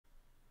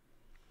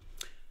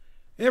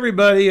Hey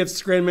everybody,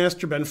 it's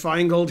Grandmaster Ben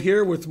Finegold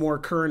here with more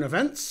current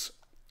events.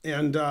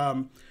 And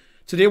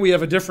today we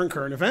have a different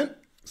current event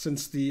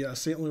since the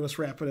St. Louis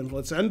Rapid and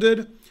Blitz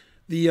ended.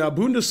 The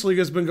Bundesliga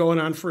has been going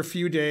on for a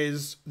few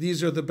days.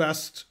 These are the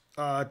best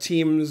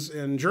teams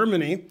in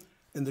Germany,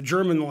 in the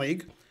German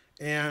league.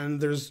 And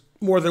there's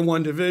more than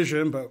one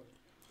division, but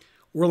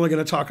we're only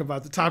going to talk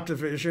about the top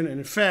division. And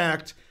in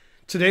fact,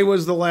 today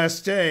was the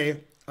last day.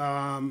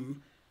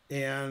 And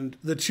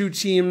the two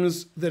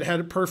teams that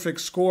had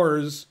perfect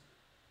scores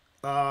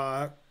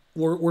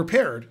were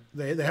paired.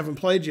 They haven't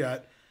played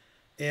yet.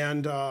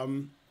 And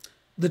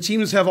the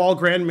teams have all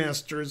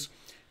grandmasters.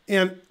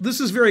 And this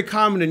is very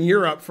common in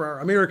Europe for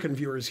our American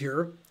viewers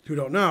here who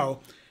don't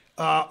know.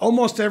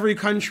 Almost every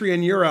country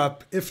in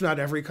Europe, if not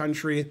every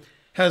country,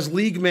 has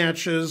league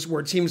matches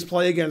where teams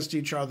play against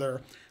each other.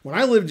 When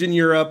I lived in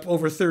Europe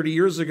over 30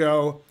 years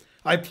ago,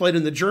 I played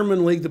in the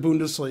German league, the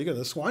Bundesliga,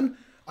 this one.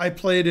 I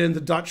played in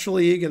the Dutch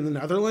league in the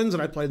Netherlands,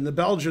 and I played in the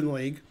Belgian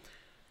league.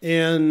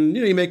 And,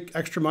 you make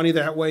extra money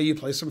that way. You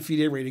play some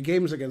FIDE-rated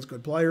games against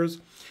good players.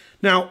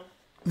 Now,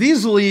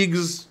 these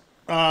leagues,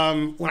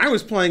 when I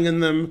was playing in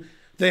them,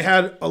 they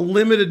had a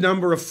limited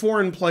number of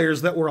foreign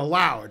players that were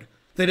allowed.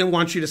 They didn't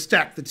want you to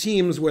stack the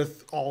teams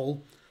with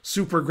all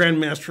super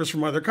grandmasters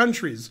from other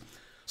countries.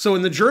 So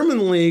in the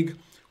German league,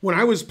 when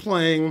I was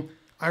playing,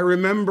 I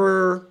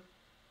remember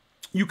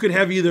you could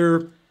have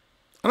either,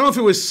 I don't know if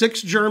it was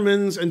 6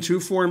 Germans and 2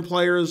 foreign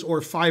players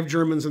or 5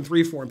 Germans and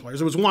 3 foreign players.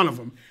 It was one of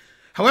them.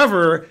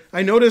 However,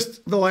 I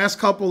noticed the last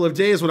couple of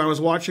days when I was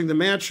watching the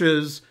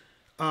matches,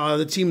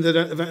 the team that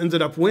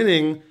ended up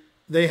winning,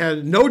 they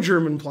had no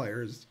German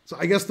players. So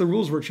I guess the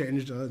rules were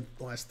changed in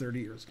the last 30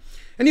 years.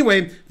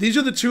 Anyway, these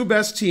are the two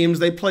best teams.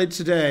 They played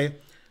today.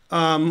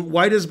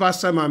 White is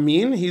Bassam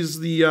Amin. He's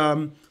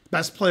the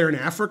best player in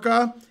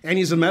Africa, and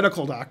he's a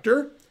medical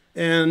doctor.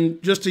 And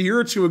just a year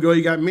or two ago,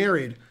 he got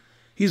married.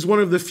 He's one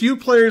of the few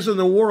players in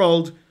the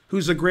world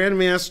who's a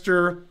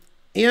grandmaster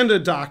and a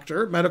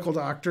doctor, medical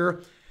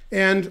doctor.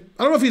 And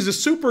I don't know if he's a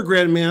super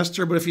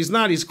grandmaster, but if he's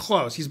not, he's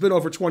close. He's been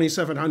over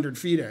 2,700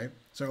 FIDE.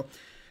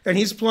 And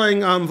he's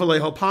playing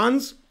Vallejo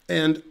Pons,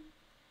 and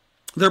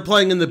they're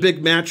playing in the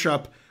big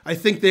matchup. I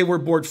think they were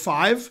board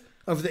 5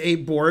 of the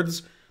 8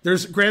 boards.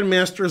 There's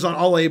grandmasters on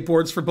all 8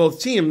 boards for both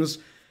teams.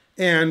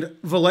 And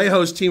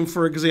Vallejo's team,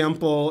 for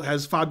example,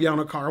 has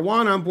Fabiano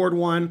Caruana on board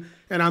 1,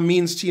 and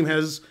Amin's team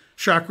has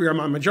Shakri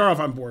Armanmajarov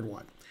on board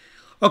 1.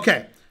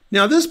 Okay,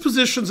 now this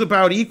position's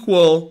about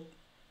equal.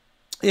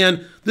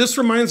 And this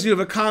reminds me of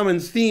a common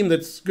theme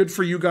that's good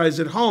for you guys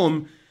at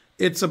home.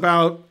 It's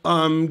about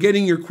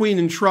getting your queen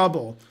in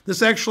trouble.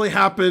 This actually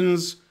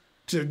happens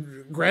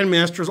to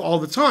grandmasters all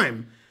the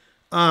time.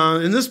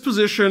 In this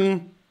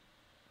position,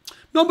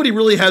 nobody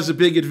really has a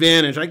big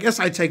advantage. I guess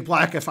I'd take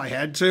black if I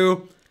had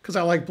to, because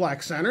I like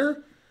black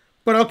center.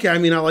 But okay, I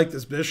like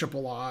this bishop a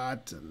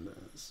lot, and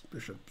this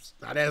bishop's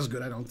not as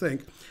good, I don't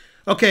think.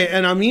 Okay,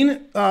 and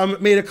Amin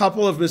made a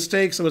couple of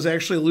mistakes and was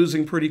actually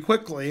losing pretty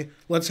quickly.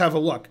 Let's have a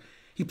look.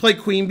 He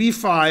played queen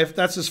b5.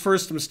 That's his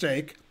first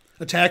mistake,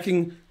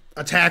 attacking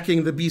the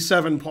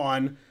b7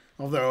 pawn,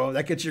 although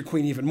that gets your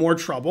queen even more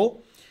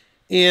trouble.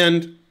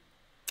 And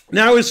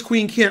now his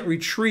queen can't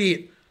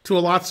retreat to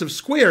lots of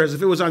squares.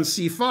 If it was on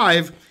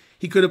c5,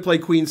 he could have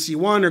played queen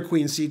c1 or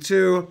queen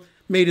c2,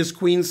 made his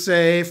queen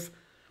safe,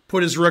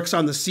 put his rooks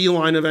on the c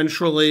line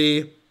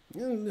eventually,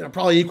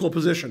 probably equal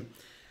position.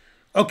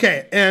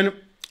 Okay, and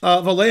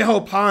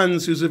Vallejo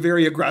Pons, who's a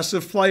very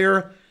aggressive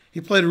player,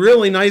 he played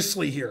really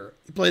nicely here.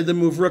 He played the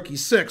move rook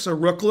e6, a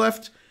rook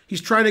lift. He's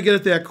trying to get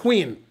at that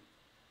queen.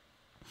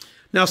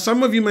 Now,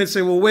 some of you might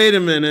say, well, wait a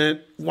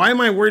minute. Why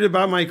am I worried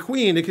about my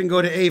queen? It can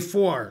go to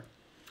a4.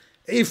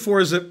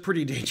 a4 is a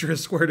pretty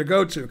dangerous square to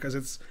go to because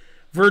it's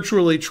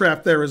virtually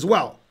trapped there as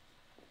well.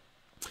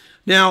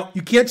 Now,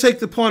 you can't take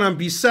the pawn on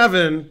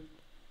b7.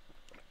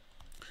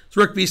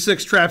 So rook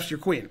b6 traps your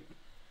queen.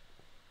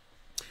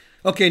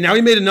 Okay, now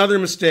he made another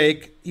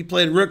mistake. He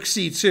played rook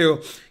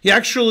c2. He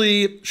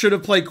actually should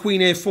have played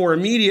queen a4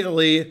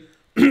 immediately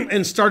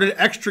and started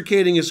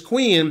extricating his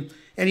queen,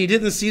 and he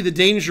didn't see the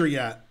danger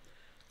yet.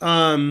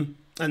 And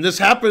this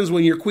happens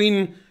when your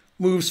queen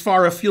moves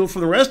far afield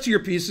from the rest of your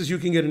pieces, you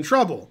can get in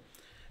trouble.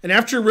 And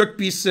after rook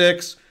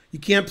b6, you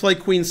can't play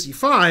queen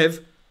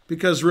c5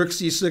 because rook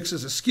c6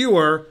 is a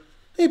skewer.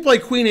 He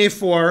played queen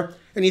a4,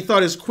 and he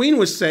thought his queen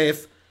was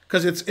safe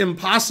because it's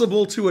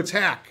impossible to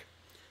attack.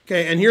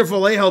 Okay, and here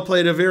Vallejo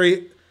played a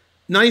very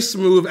nice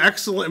move,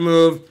 excellent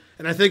move,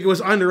 and I think it was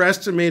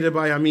underestimated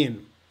by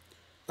Amin.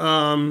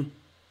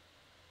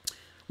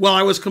 Well,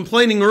 I was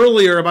complaining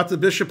earlier about the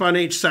bishop on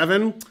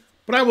h7,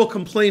 but I will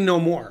complain no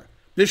more.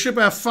 Bishop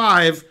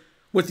f5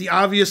 with the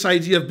obvious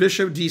idea of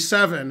bishop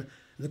d7.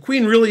 The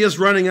queen really is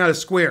running out of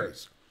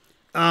squares.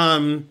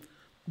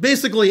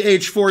 Basically,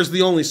 h4 is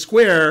the only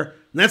square,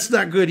 and that's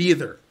not good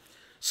either.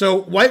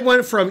 So white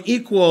went from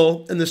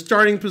equal in the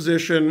starting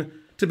position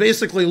to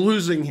basically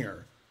losing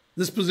here.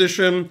 This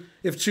position,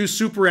 if 2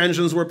 super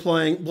engines were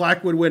playing,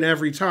 black would win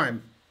every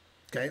time.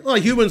 Okay, well,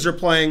 humans are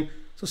playing,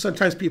 so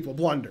sometimes people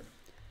blunder.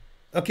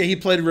 Okay, he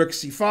played rook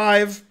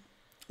c5.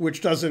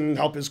 which doesn't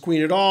help his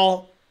queen at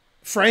all.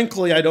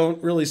 Frankly, I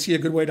don't really see a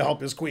good way to help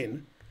his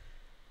queen.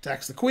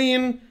 Attacks the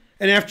queen,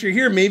 and after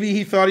here, maybe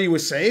he thought he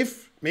was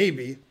safe,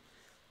 maybe.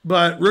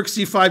 But rook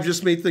c5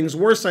 just made things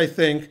worse, I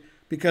think,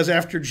 because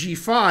after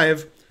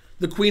g5,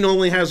 the queen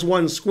only has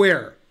one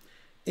square.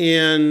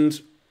 And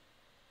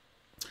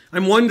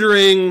I'm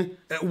wondering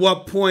at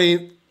what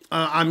point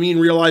Amin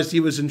realized he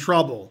was in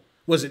trouble.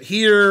 Was it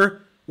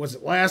here? Was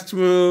it last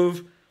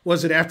move?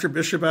 Was it after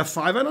bishop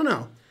f5? I don't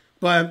know.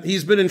 But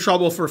he's been in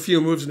trouble for a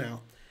few moves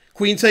now.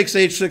 Queen takes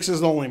h6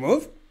 is the only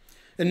move.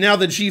 And now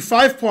the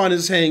g5 pawn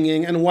is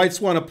hanging, and white's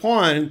won a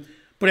pawn.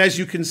 But as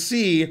you can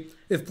see,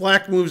 if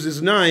black moves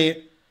his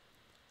knight,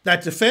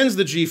 that defends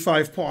the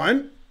g5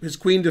 pawn. His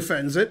queen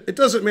defends it. It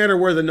doesn't matter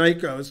where the knight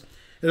goes.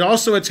 It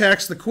also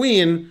attacks the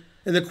queen,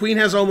 and the queen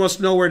has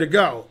almost nowhere to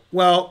go.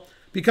 Well,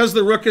 because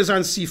the rook is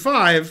on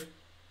c5,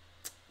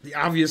 the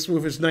obvious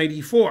move is knight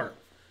e4.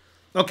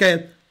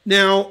 Okay,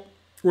 now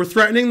we're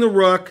threatening the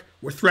rook,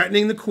 we're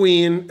threatening the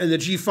queen, and the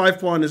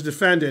g5 pawn is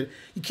defended.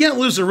 You can't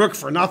lose a rook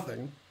for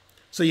nothing.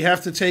 So you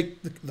have to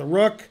take the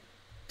rook,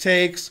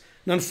 takes.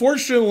 And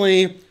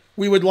unfortunately,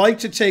 we would like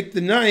to take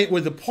the knight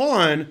with the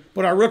pawn,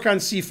 but our rook on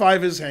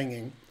c5 is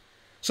hanging.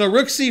 So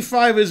rook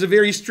c5 is a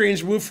very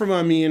strange move from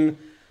Amin,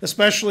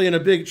 especially in a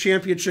big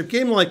championship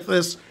game like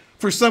this.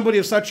 For somebody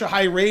of such a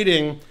high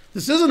rating,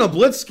 this isn't a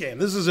blitz game.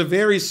 This is a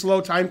very slow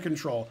time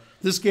control.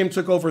 This game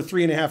took over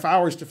 3.5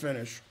 hours to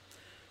finish.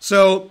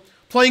 So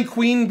playing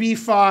queen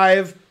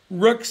b5,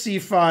 rook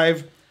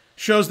c5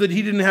 shows that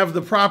he didn't have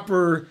the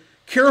proper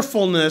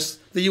carefulness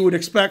that you would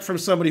expect from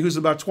somebody who's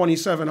about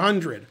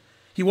 2,700.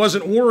 He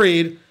wasn't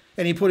worried,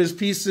 and he put his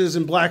pieces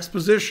in black's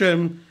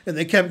position, and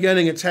they kept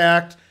getting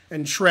attacked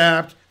and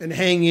trapped and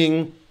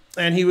hanging,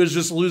 and he was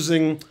just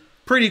losing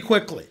pretty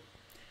quickly.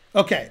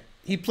 Okay,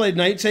 he played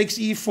knight takes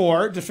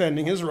e4,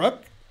 defending his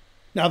rook.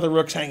 Now the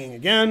rook's hanging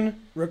again.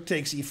 Rook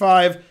takes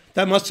e5.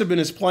 That must have been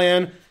his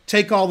plan.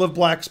 Take all of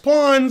black's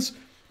pawns,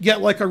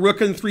 get like a rook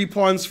and 3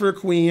 pawns for a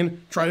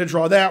queen, try to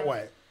draw that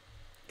way.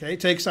 Okay,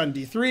 takes on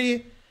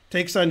d3,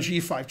 takes on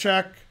g5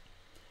 check.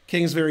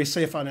 King's very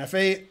safe on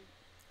f8.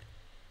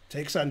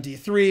 Takes on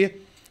d3.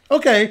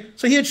 Okay,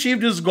 so he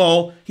achieved his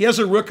goal. He has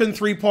a rook and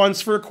 3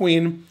 pawns for a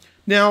queen.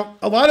 Now,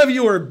 a lot of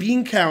you are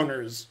bean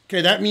counters.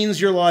 Okay, that means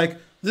you're like,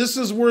 this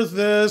is worth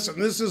this,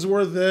 and this is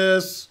worth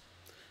this.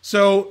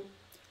 So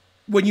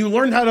when you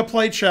learned how to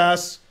play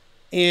chess,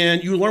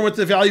 and you learn what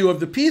the value of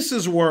the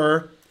pieces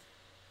were,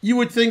 you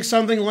would think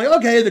something like,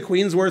 okay, the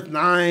queen's worth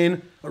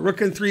 9, a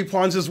rook and 3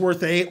 pawns is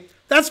worth 8.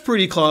 That's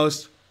pretty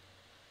close.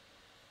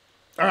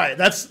 All right,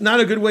 that's not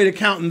a good way to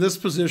count in this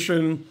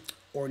position,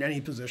 or in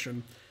any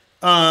position.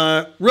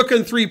 Rook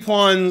and 3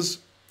 pawns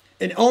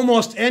in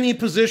almost any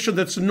position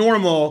that's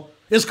normal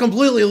is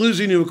completely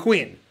losing to a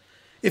queen.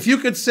 If you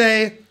could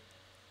say,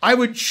 I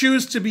would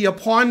choose to be a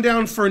pawn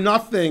down for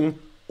nothing,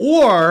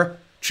 or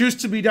choose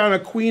to be down a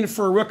queen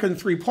for a rook and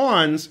 3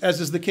 pawns,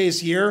 as is the case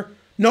here,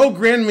 no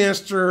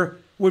grandmaster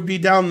would be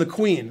down the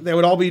queen. They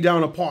would all be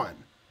down a pawn.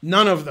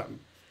 None of them.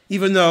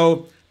 Even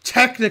though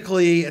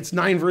technically it's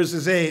 9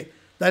 versus 8,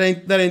 that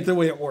ain't the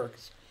way it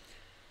works.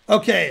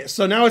 Okay,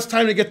 so now it's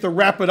time to get the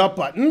wrap it up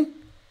button.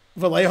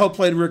 Vallejo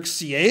played rook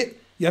c8.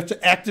 You have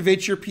to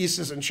activate your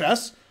pieces in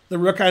chess. The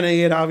rook on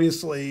a8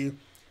 obviously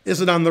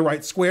isn't on the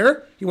right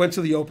square. He went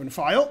to the open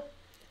file.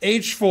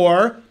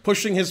 h4,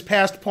 pushing his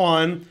passed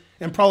pawn,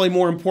 and probably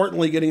more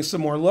importantly, getting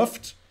some more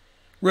luft.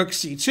 Rook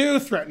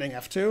c2, threatening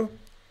f2.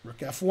 Rook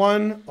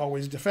f1,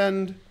 always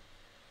defend.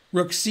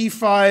 Rook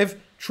c5,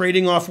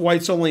 trading off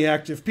white's only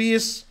active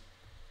piece.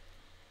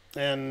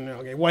 And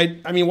okay,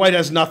 white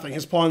has nothing.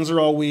 His pawns are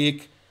all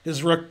weak.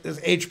 His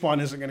h pawn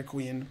isn't going to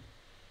queen.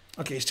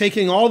 Okay, he's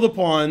taking all the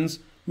pawns.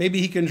 Maybe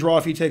he can draw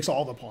if he takes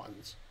all the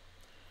pawns.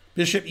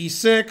 Bishop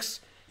e6.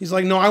 He's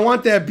like, no, I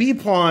want that b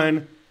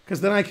pawn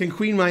because then I can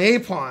queen my a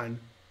pawn.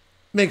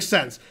 Makes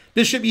sense.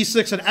 Bishop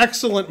e6, an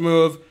excellent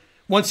move.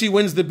 Once he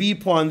wins the b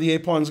pawn, the a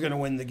pawn's going to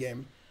win the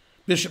game.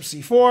 Bishop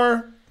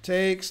c4.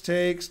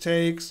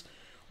 Takes.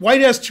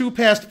 White has 2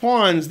 passed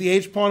pawns, the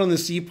h pawn and the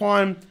c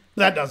pawn.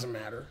 That doesn't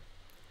matter.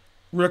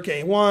 Rook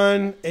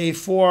a1,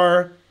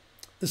 a4.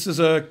 This is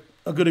a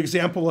good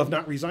example of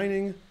not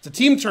resigning. It's a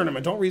team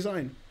tournament. Don't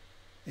resign.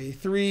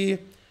 a3.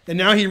 And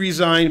now he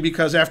resigned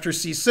because after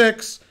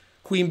c6,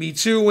 queen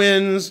b2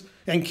 wins,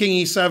 and king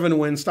e7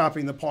 wins,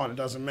 stopping the pawn. It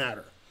doesn't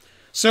matter.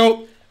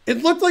 So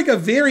it looked like a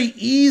very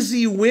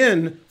easy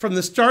win from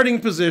the starting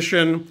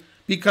position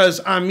because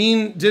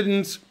Amin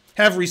didn't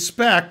have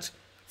respect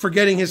for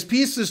getting his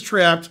pieces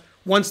trapped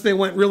once they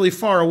went really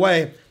far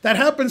away. That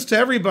happens to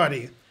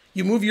everybody.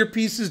 You move your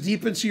pieces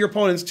deep into your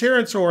opponent's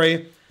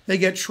territory, they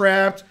get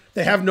trapped,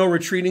 they have no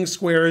retreating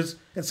squares,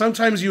 and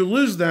sometimes you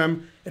lose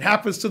them. It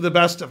happens to the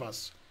best of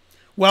us.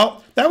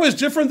 Well, that was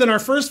different than our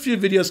first few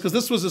videos because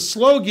this was a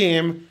slow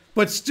game,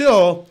 but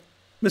still,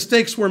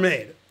 mistakes were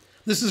made.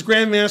 This is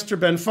Grandmaster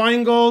Ben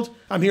Finegold.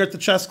 I'm here at the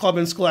Chess Club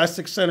and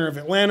Scholastic Center of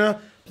Atlanta.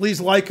 Please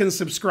like and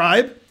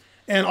subscribe.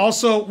 And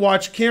also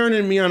watch Karen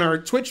and me on our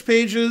Twitch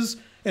pages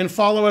and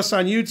follow us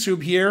on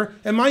YouTube here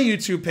and my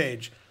YouTube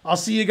page. I'll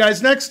see you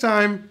guys next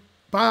time.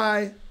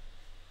 Bye.